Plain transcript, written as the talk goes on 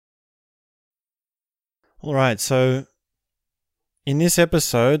All right, so in this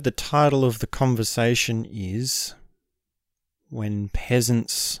episode, the title of the conversation is When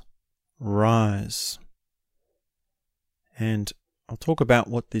Peasants Rise. And I'll talk about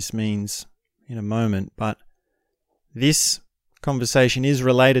what this means in a moment, but this conversation is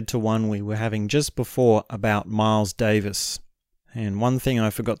related to one we were having just before about Miles Davis. And one thing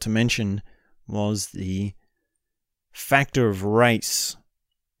I forgot to mention was the factor of race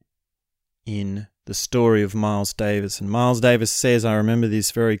in the story of Miles Davis. And Miles Davis says, I remember this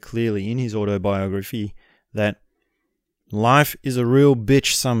very clearly in his autobiography, that life is a real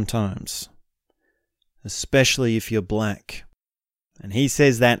bitch sometimes, especially if you're black. And he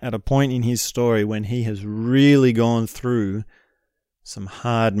says that at a point in his story when he has really gone through some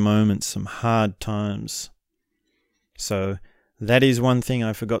hard moments, some hard times. So that is one thing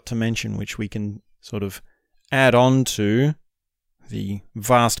I forgot to mention, which we can sort of add on to the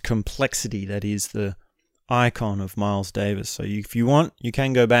vast complexity that is the icon of Miles Davis. So if you want, you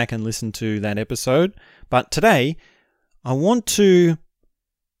can go back and listen to that episode. But today, I want to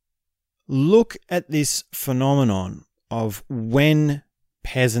look at this phenomenon of when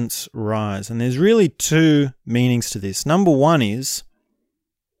peasants rise. And there's really two meanings to this. Number one is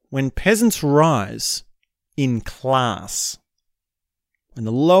when peasants rise in class. And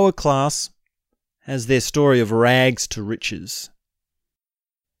the lower class has their story of rags to riches.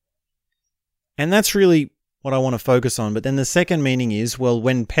 And that's really what I want to focus on. But then the second meaning is, well,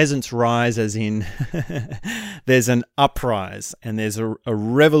 when peasants rise, as in there's an uprise and there's a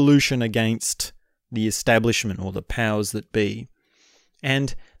revolution against the establishment or the powers that be.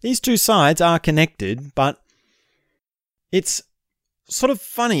 And these two sides are connected, but it's sort of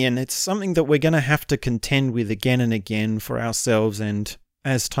funny, and it's something that we're going to have to contend with again and again for ourselves and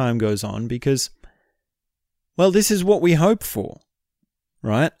as time goes on, because, well, this is what we hope for.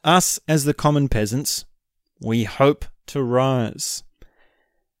 Right? Us as the common peasants, we hope to rise.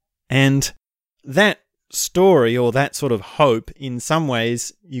 And that story, or that sort of hope, in some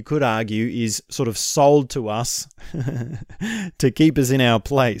ways, you could argue, is sort of sold to us to keep us in our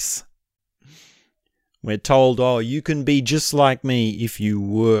place. We're told, oh, you can be just like me if you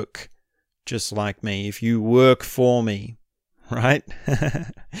work just like me, if you work for me, right?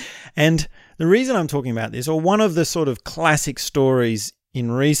 And the reason I'm talking about this, or one of the sort of classic stories in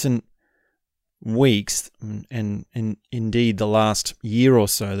recent weeks, and indeed the last year or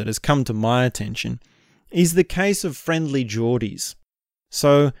so, that has come to my attention, is the case of Friendly Jordies.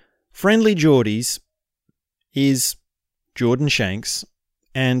 So, Friendly Jordies is Jordan Shanks,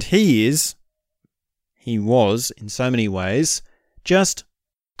 and he was, in so many ways, just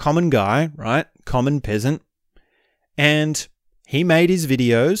common guy, right? Common peasant. And he made his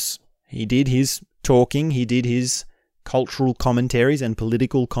videos, he did his talking, he did his cultural commentaries and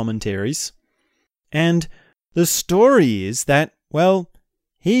political commentaries. And the story is that, well,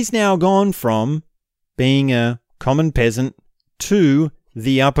 he's now gone from being a common peasant to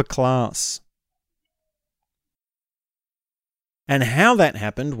the upper class. And how that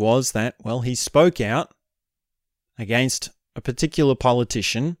happened was that, well, he spoke out against a particular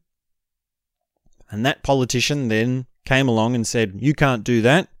politician, and that politician then came along and said, you can't do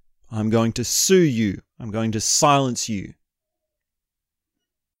that, I'm going to sue you. I'm going to silence you.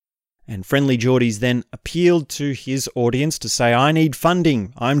 And Friendly Jordies then appealed to his audience to say, I need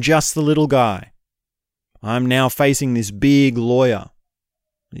funding. I'm just the little guy. I'm now facing this big lawyer,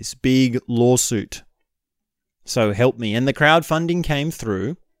 this big lawsuit. So help me. And the crowdfunding came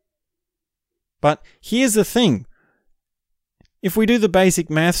through. But here's the thing. If we do the basic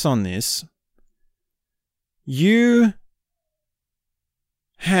maths on this, you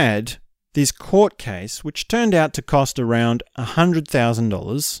had this court case, which turned out to cost around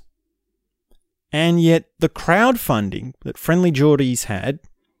 $100,000, and yet the crowdfunding that Friendly Jordies had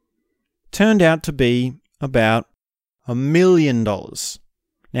turned out to be about $1 million.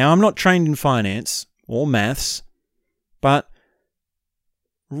 Now, I'm not trained in finance or maths, but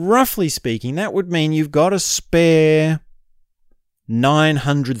roughly speaking, that would mean you've got to spare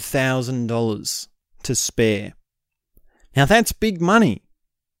 $900,000 to spare. Now, that's big money.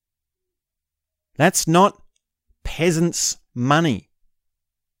 That's not peasants' money.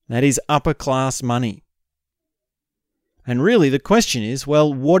 That is upper class money. And really the question is,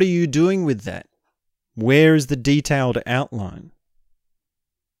 well, what are you doing with that? Where is the detailed outline?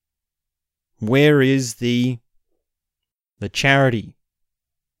 Where is the charity,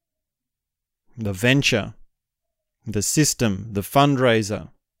 the venture, the system, the fundraiser?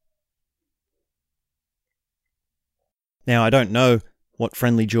 Now, I don't know what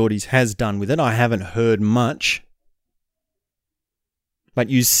Friendly Jordies has done with it. I haven't heard much. But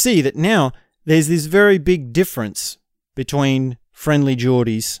you see that now there's this very big difference between friendly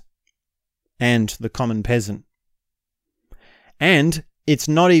Geordies and the common peasant. And it's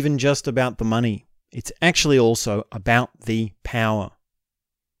not even just about the money. It's actually also about the power.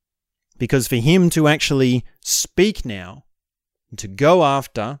 Because for him to actually speak now, to go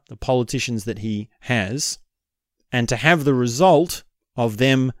after the politicians that he has, and to have the result of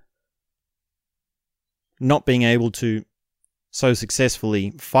them not being able to so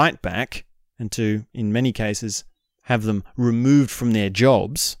successfully fight back, and to, in many cases, have them removed from their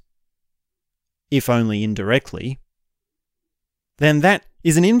jobs, if only indirectly, then that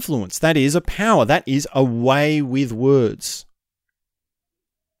is an influence. That is a power. That is a way with words.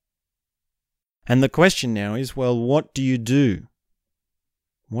 And the question now is, well, what do you do?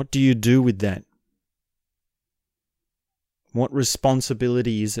 What do you do with that? What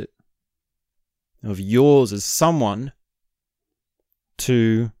responsibility is it of yours as someone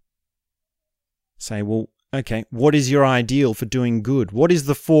to say, well, okay, what is your ideal for doing good? What is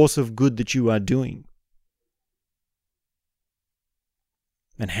the force of good that you are doing?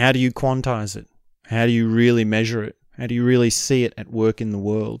 And how do you quantize it? How do you really measure it? How do you really see it at work in the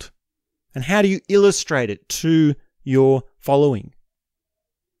world? And how do you illustrate it to your following?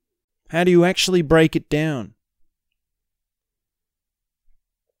 How do you actually break it down?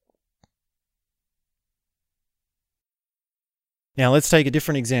 Now let's take a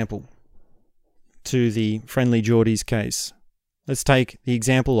different example to the friendly Geordies case. Let's take the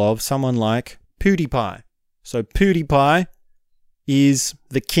example of someone like PewDiePie. So PewDiePie is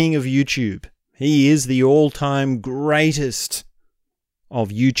the king of YouTube. He is the all-time greatest of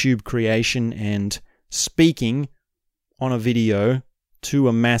YouTube creation and speaking on a video to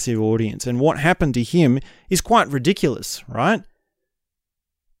a massive audience. And what happened to him is quite ridiculous, right?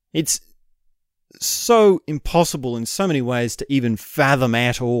 It's so impossible in so many ways to even fathom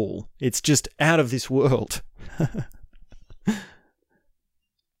at all. It's just out of this world.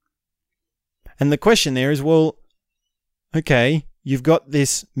 And the question there is, well, okay, you've got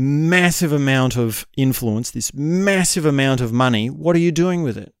this massive amount of influence, this massive amount of money. What are you doing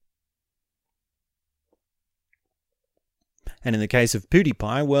with it? And in the case of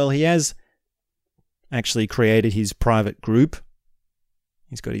PewDiePie, well, he has actually created his private group.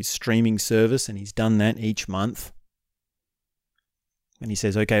 He's got his streaming service, and he's done that each month. And he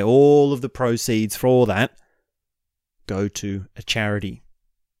says, okay, all of the proceeds for all that go to a charity.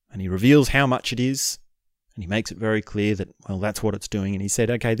 And he reveals how much it is, and he makes it very clear that, well, that's what it's doing. And he said,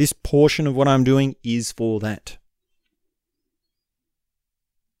 okay, this portion of what I'm doing is for that.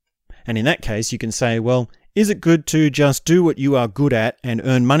 And in that case, you can say, well, is it good to just do what you are good at and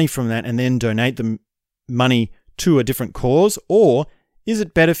earn money from that and then donate the money to a different cause? Or is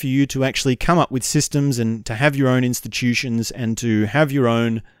it better for you to actually come up with systems and to have your own institutions and to have your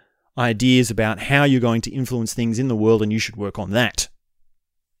own ideas about how you're going to influence things in the world, and you should work on that?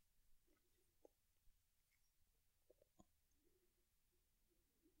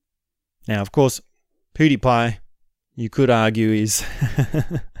 Now, of course, PewDiePie, you could argue, is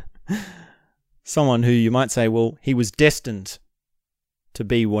someone who you might say, well, he was destined to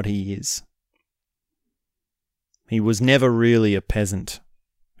be what he is. He was never really a peasant.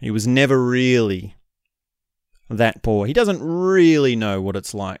 He was never really that poor. He doesn't really know what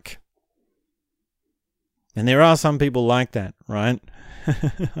it's like. And there are some people like that, right?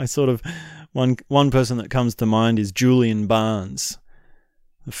 One person that comes to mind is Julian Barnes,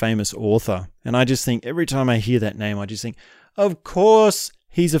 the famous author. And I just think, every time I hear that name, I just think, of course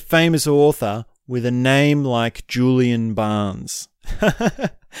he's a famous author with a name like Julian Barnes.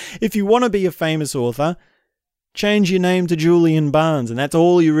 If you want to be a famous author, change your name to Julian Barnes, and that's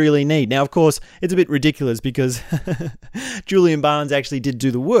all you really need. Now, of course, it's a bit ridiculous because Julian Barnes actually did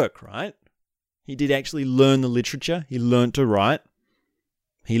do the work, right? He did actually learn the literature. He learnt to write.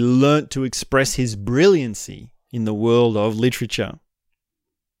 He learnt to express his brilliancy in the world of literature.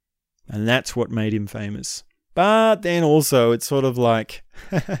 And that's what made him famous. But then also, it's sort of like,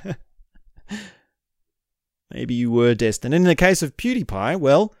 maybe you were destined. And in the case of PewDiePie,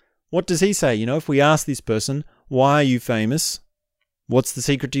 well, what does he say? If we ask this person, why are you famous? What's the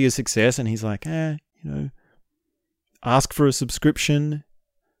secret to your success? And he's like, ask for a subscription,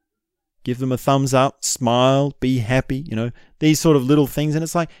 give them a thumbs up, smile, be happy, these sort of little things. And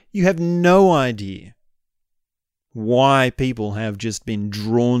it's like, you have no idea why people have just been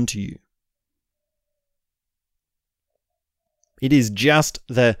drawn to you. It is just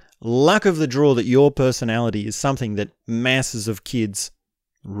the luck of the draw that your personality is something that masses of kids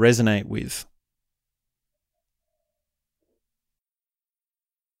resonate with.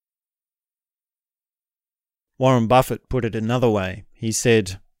 Warren Buffett put it another way. He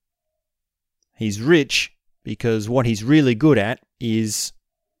said, He's rich because what he's really good at is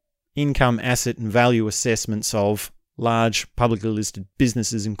income, asset, and value assessments of large publicly listed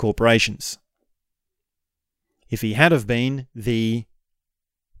businesses and corporations. If he had have been the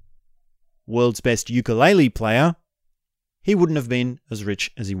world's best ukulele player, he wouldn't have been as rich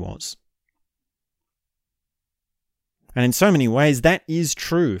as he was. And in so many ways, that is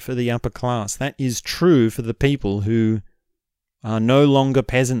true for the upper class. That is true for the people who are no longer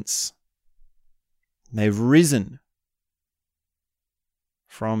peasants. They've risen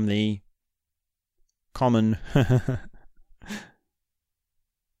from the common the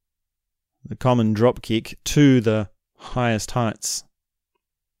common drop kick to the highest heights.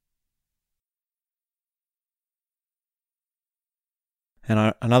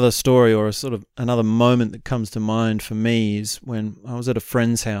 And another story, or a sort of another moment that comes to mind for me, is when I was at a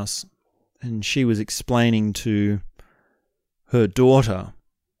friend's house and she was explaining to her daughter,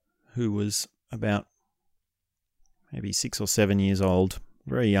 who was about maybe 6 or 7 years old,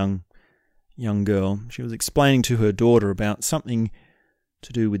 very young girl. She was explaining to her daughter about something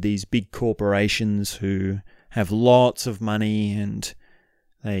to do with these big corporations who have lots of money and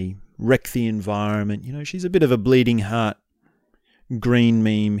they wreck the environment. You know, she's a bit of a bleeding heart green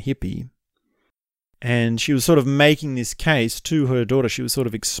meme hippie. And she was sort of making this case to her daughter. She was sort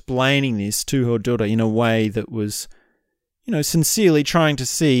of explaining this to her daughter in a way that was, you know, sincerely trying to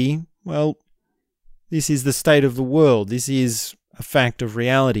see, well, this is the state of the world. This is a fact of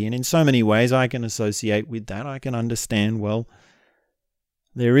reality. And in so many ways, I can associate with that. I can understand, well,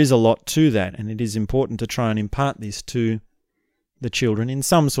 there is a lot to that. And it is important to try and impart this to the children in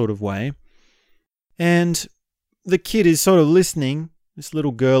some sort of way. And the kid is sort of listening. This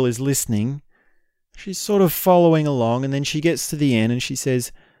little girl is listening. She's sort of following along, and then she gets to the end and she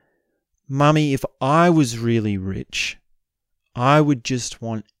says, "Mummy, if I was really rich, I would just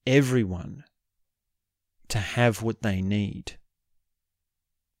want everyone to have what they need."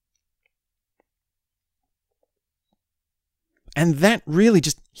 And that really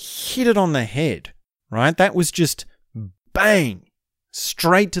just hit it on the head, right? That was just bang,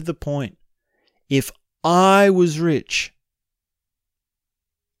 straight to the point. If I was rich,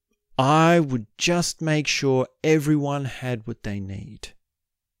 I would just make sure everyone had what they need.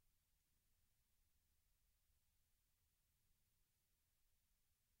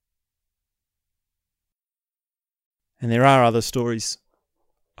 And there are other stories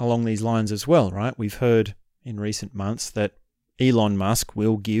along these lines as well, right? We've heard in recent months that Elon Musk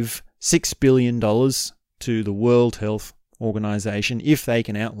will give $6 billion to the World Health Organization if they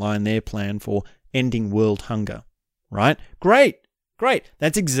can outline their plan for ending world hunger, right? Great.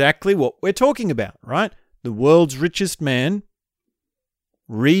 That's exactly what we're talking about, right? The world's richest man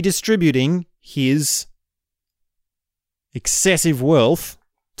redistributing his excessive wealth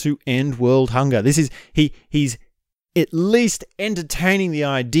to end world hunger. This is he's at least entertaining the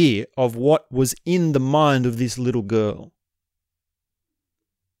idea of what was in the mind of this little girl.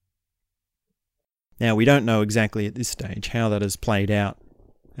 Now, we don't know exactly at this stage how that has played out.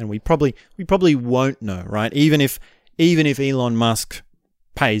 And we probably won't know, right? Even if Elon Musk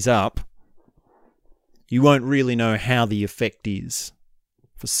pays up, you won't really know how the effect is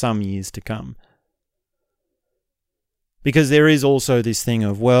for some years to come. Because there is also this thing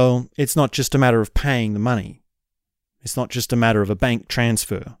of, well, it's not just a matter of paying the money. It's not just a matter of a bank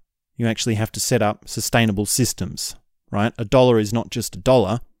transfer. You actually have to set up sustainable systems, right? A dollar is not just a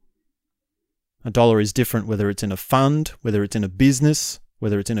dollar. A dollar is different whether it's in a fund, whether it's in a business,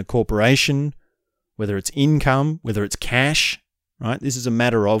 whether it's in a corporation, whether it's income, whether it's cash, right? This is a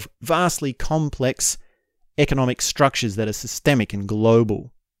matter of vastly complex economic structures that are systemic and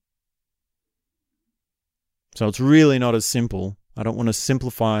global. So it's really not as simple. I don't want to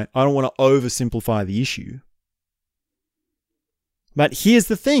oversimplify the issue. But here's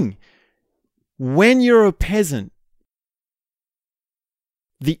the thing. When you're a peasant,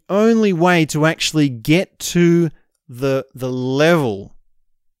 the only way to actually get to the level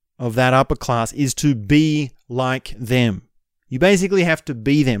of that upper class is to be like them. You basically have to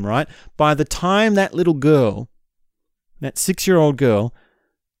be them, right? By the time that little girl, that 6-year-old girl,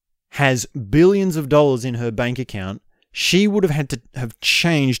 has billions of dollars in her bank account, she would have had to have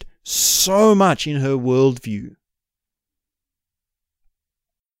changed so much in her worldview.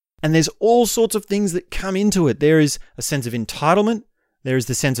 And there's all sorts of things that come into it. There is a sense of entitlement. There is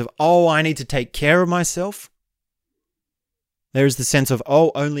the sense of, oh, I need to take care of myself. There is the sense of,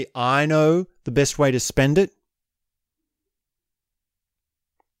 oh, only I know the best way to spend it.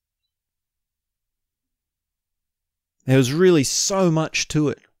 There's really so much to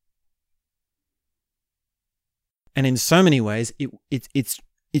it. And in so many ways, it's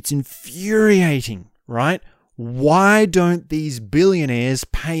it's infuriating, right? Why don't these billionaires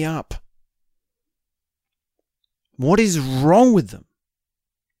pay up? What is wrong with them?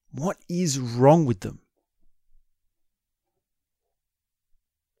 What is wrong with them?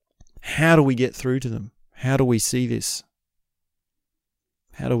 How do we get through to them? How do we see this?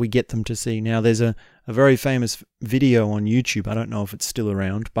 How do we get them to see? Now, there's a very famous video on YouTube. I don't know if it's still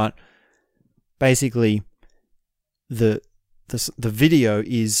around, but basically the video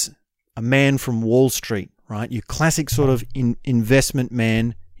is a man from Wall Street, right? Your classic sort of investment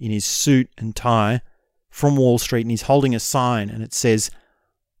man in his suit and tie from Wall Street, and he's holding a sign, and it says,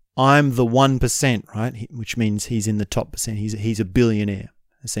 "I'm the 1%," right? Which means he's in the top percent. He's a billionaire,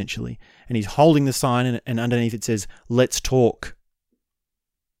 essentially. And he's holding the sign, and underneath it says, "Let's talk."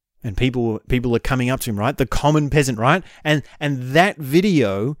 And people are coming up to him, right? The common peasant, right? And that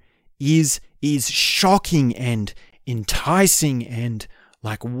video is shocking and enticing and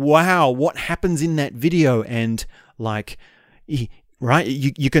like, wow, what happens in that video? And like, right?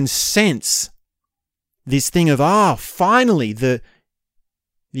 You can sense this thing of, finally, the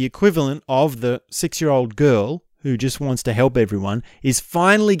equivalent of the 6-year-old girl who just wants to help everyone is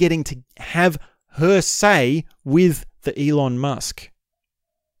finally getting to have her say with the Elon Musk,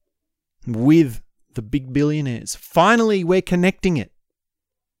 with the big billionaires. Finally, we're connecting it.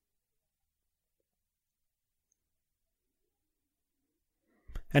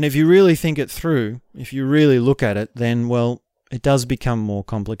 And if you really think it through, if you really look at it, then, well, it does become more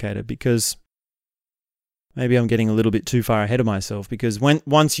complicated, because maybe I'm getting a little bit too far ahead of myself, because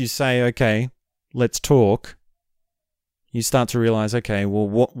once you say, okay, let's talk, you start to realize, okay, well,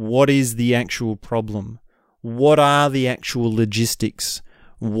 what is the actual problem? What are the actual logistics?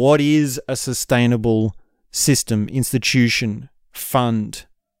 What is a sustainable system, institution, fund,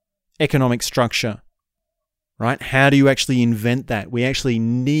 economic structure, right? How do you actually invent that? We actually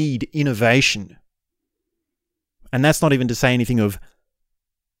need innovation. And that's not even to say anything of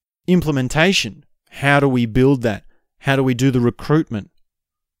implementation. How do we build that? How do we do the recruitment?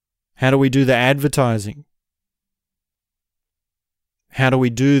 How do we do the advertising? How do we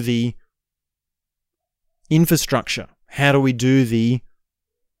do the infrastructure? How do we do the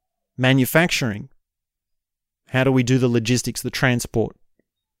manufacturing? How do we do the logistics, the transport?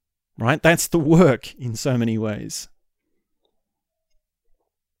 Right? That's the work in so many ways.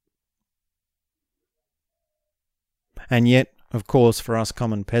 And yet, of course, for us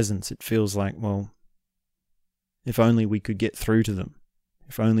common peasants, it feels like, well, if only we could get through to them.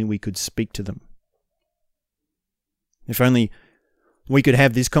 If only we could speak to them. If only we could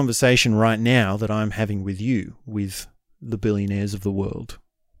have this conversation right now that I'm having with you, with the billionaires of the world.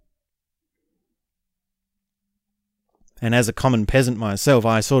 And as a common peasant myself,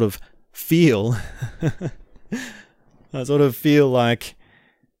 I sort of feel, like,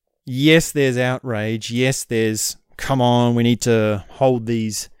 yes, there's outrage. Yes, there's, come on, we need to hold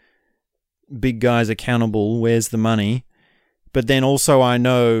these big guys accountable. Where's the money? But then also I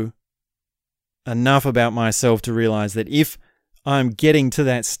know enough about myself to realize that if I'm getting to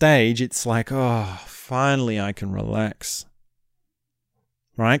that stage, it's like, finally I can relax.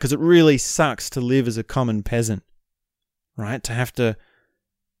 Right? Because it really sucks to live as a common peasant. Right? To have to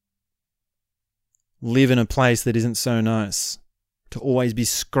live in a place that isn't so nice. To always be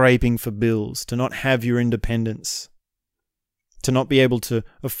scraping for bills. To not have your independence. To not be able to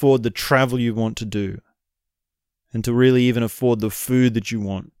afford the travel you want to do. And to really even afford the food that you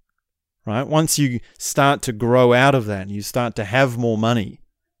want. Right? Once you start to grow out of that and you start to have more money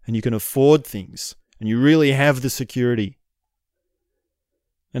and you can afford things and you really have the security.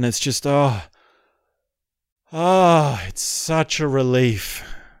 And it's just, it's such a relief.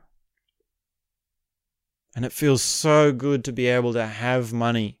 And it feels so good to be able to have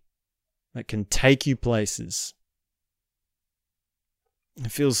money that can take you places.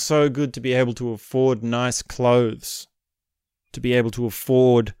 It feels so good to be able to afford nice clothes, to be able to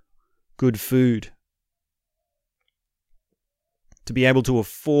afford good food, to be able to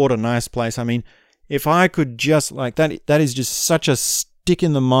afford a nice place. I mean, if I could just, like, that is just such a stick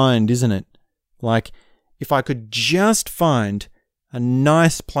in the mind, isn't it? Like, if I could just find a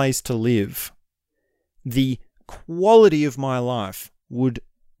nice place to live, the quality of my life would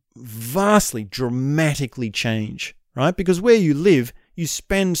vastly, dramatically change, right? Because where you live, you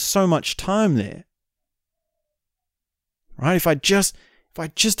spend so much time there, right? If I just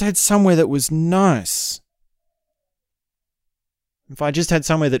had somewhere that was nice, if I just had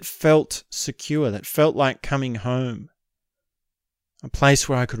somewhere that felt secure, that felt like coming home, a place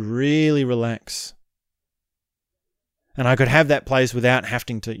where I could really relax, and I could have that place without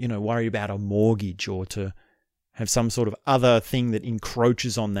having to, worry about a mortgage or to have some sort of other thing that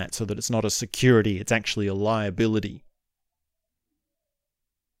encroaches on that so that it's not a security, it's actually a liability.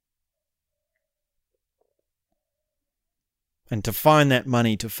 And to find that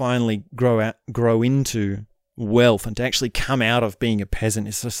money to finally grow into wealth and to actually come out of being a peasant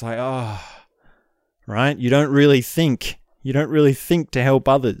is just like, right? You don't really think to help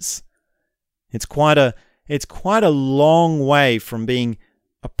others. It's quite a long way from being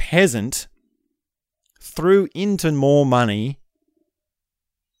a peasant through into more money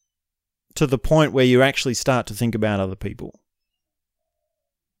to the point where you actually start to think about other people.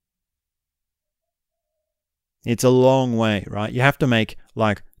 It's a long way, right? You have to make,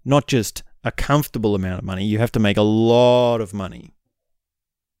 not just a comfortable amount of money, you have to make a lot of money.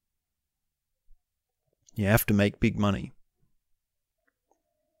 You have to make big money.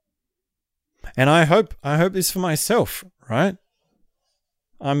 And I hope this for myself, right?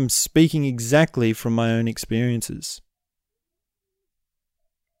 I'm speaking exactly from my own experiences.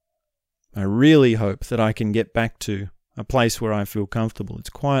 I really hope that I can get back to a place where I feel comfortable.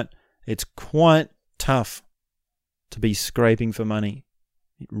 It's quite tough to be scraping for money.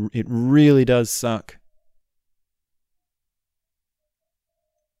 It really does suck.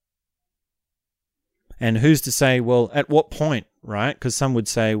 And who's to say, well, at what point, right? Because some would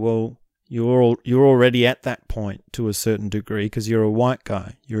say, well, you're already at that point to a certain degree because you're a white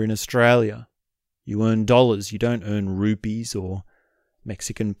guy. You're in Australia. You earn dollars. You don't earn rupees or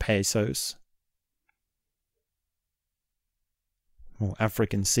Mexican pesos or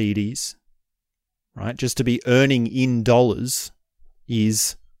African cedis, right? Just to be earning in dollars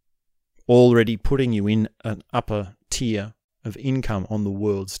is already putting you in an upper tier of income on the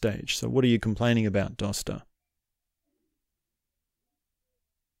world stage. So what are you complaining about, Dosta?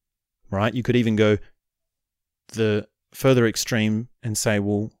 Right? You could even go the further extreme and say,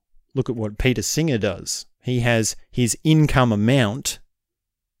 well, look at what Peter Singer does. He has his income amount,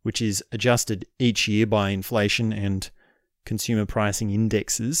 which is adjusted each year by inflation and consumer pricing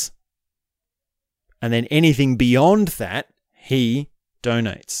indexes. And then anything beyond that, he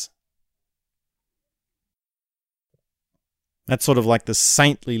donates. That's sort of like the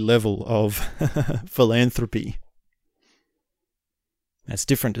saintly level of philanthropy. That's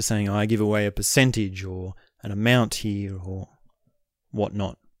different to saying, I give away a percentage or an amount here or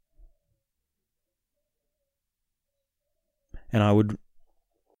whatnot. And I would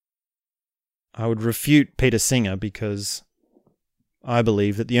refute Peter Singer because I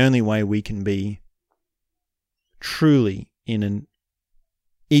believe that the only way we can be truly in an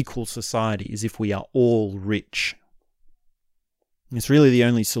equal society is if we are all rich. It's really the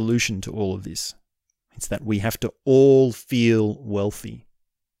only solution to all of this. It's that we have to all feel wealthy.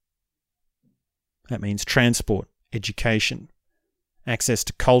 That means transport, education, access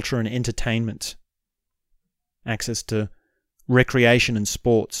to culture and entertainment, access to recreation and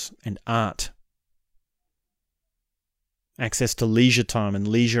sports and art, access to leisure time and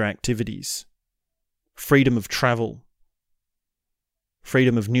leisure activities, freedom of travel,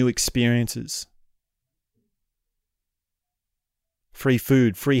 freedom of new experiences, free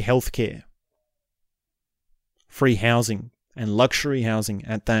food, free healthcare, free housing, and luxury housing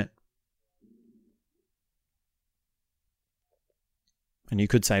at that. And you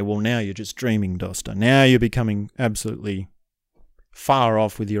could say, well, now you're just dreaming, Dosta. Now you're becoming absolutely far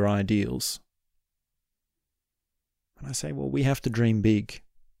off with your ideals. And I say, well, we have to dream big.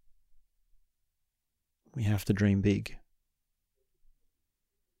 We have to dream big.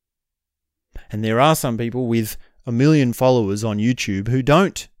 And there are some people with 1 million followers on YouTube who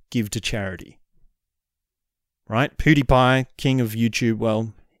don't give to charity. Right? PewDiePie, king of YouTube,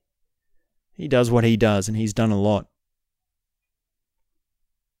 well, he does what he does and he's done a lot.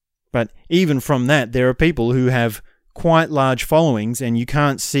 But even from that, there are people who have quite large followings and you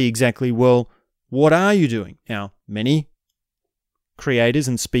can't see exactly, well, what are you doing? Now, many creators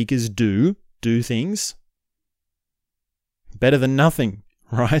and speakers do things better than nothing,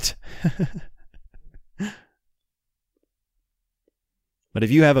 right? But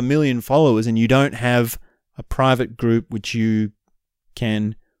if you have 1 million followers and you don't have a private group which you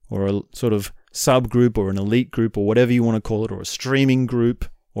can, or a sort of subgroup or an elite group or whatever you want to call it, or a streaming group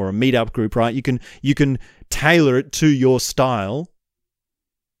or a meetup group, right? You can tailor it to your style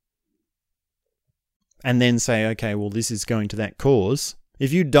and then say, okay, well, this is going to that cause.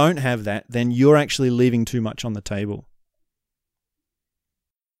 If you don't have that, then you're actually leaving too much on the table.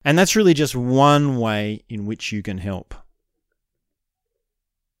 And that's really just one way in which you can help.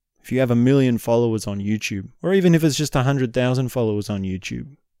 If you have 1 million followers on YouTube, or even if it's just 100,000 followers on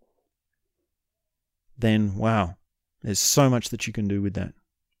YouTube, then wow, there's so much that you can do with that.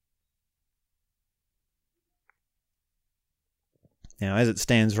 Now, as it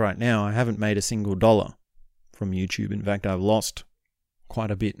stands right now, I haven't made a single dollar from YouTube. In fact, I've lost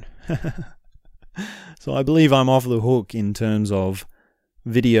quite a bit. So I believe I'm off the hook in terms of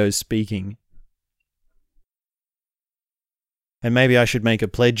video speaking. And maybe I should make a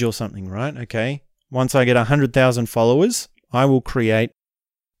pledge or something, right? Okay. Once I get 100,000 followers, I will create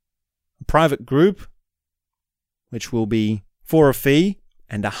a private group, which will be for a fee,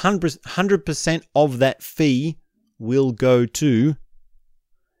 and 100% of that fee will go to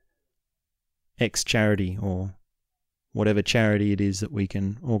X charity or whatever charity it is that we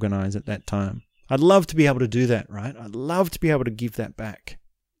can organize at that time. I'd love to be able to do that, right? I'd love to be able to give that back.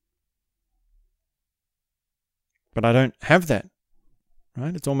 But I don't have that,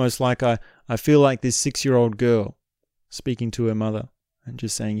 right? It's almost like I feel like this 6-year-old girl speaking to her mother and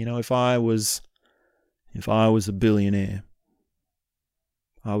just saying, you know, if I was a billionaire,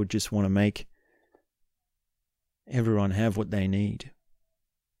 I would just want to make everyone have what they need.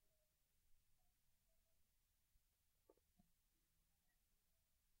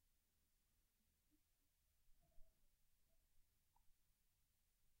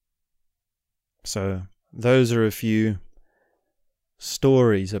 So those are a few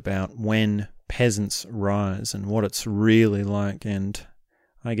stories about when peasants rise and what it's really like. And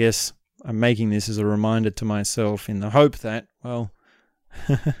I guess I'm making this as a reminder to myself in the hope that, well,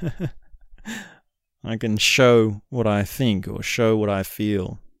 I can show what I think or show what I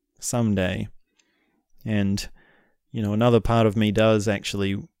feel someday. And, you know, another part of me does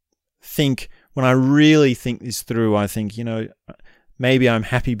actually think, when I really think this through, I think, you know, maybe I'm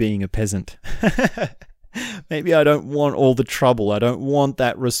happy being a peasant. Maybe I don't want all the trouble. I don't want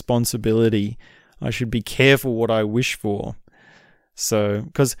that responsibility. I should be careful what I wish for. So,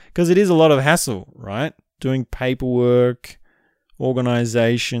 because it is a lot of hassle, right? Doing paperwork,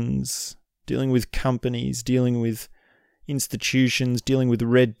 organizations, dealing with companies, dealing with institutions, dealing with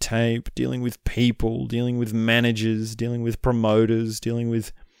red tape, dealing with people, dealing with managers, dealing with promoters, dealing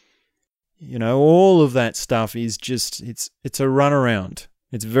with, you know, all of that stuff is just, it's a runaround.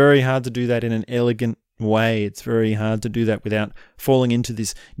 It's very hard to do that in an elegant way. It's very hard to do that without falling into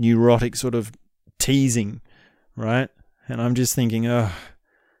this neurotic sort of teasing, right? And I'm just thinking, oh,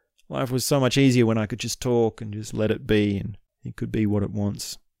 life was so much easier when I could just talk and just let it be, and it could be what it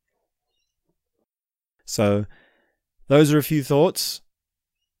wants. So those are a few thoughts.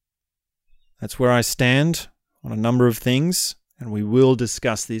 That's where I stand on a number of things, and we will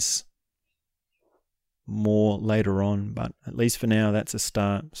discuss this more later on, but at least for now, that's a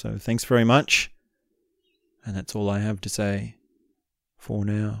start. So thanks very much, and that's all I have to say for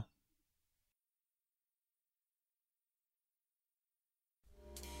now.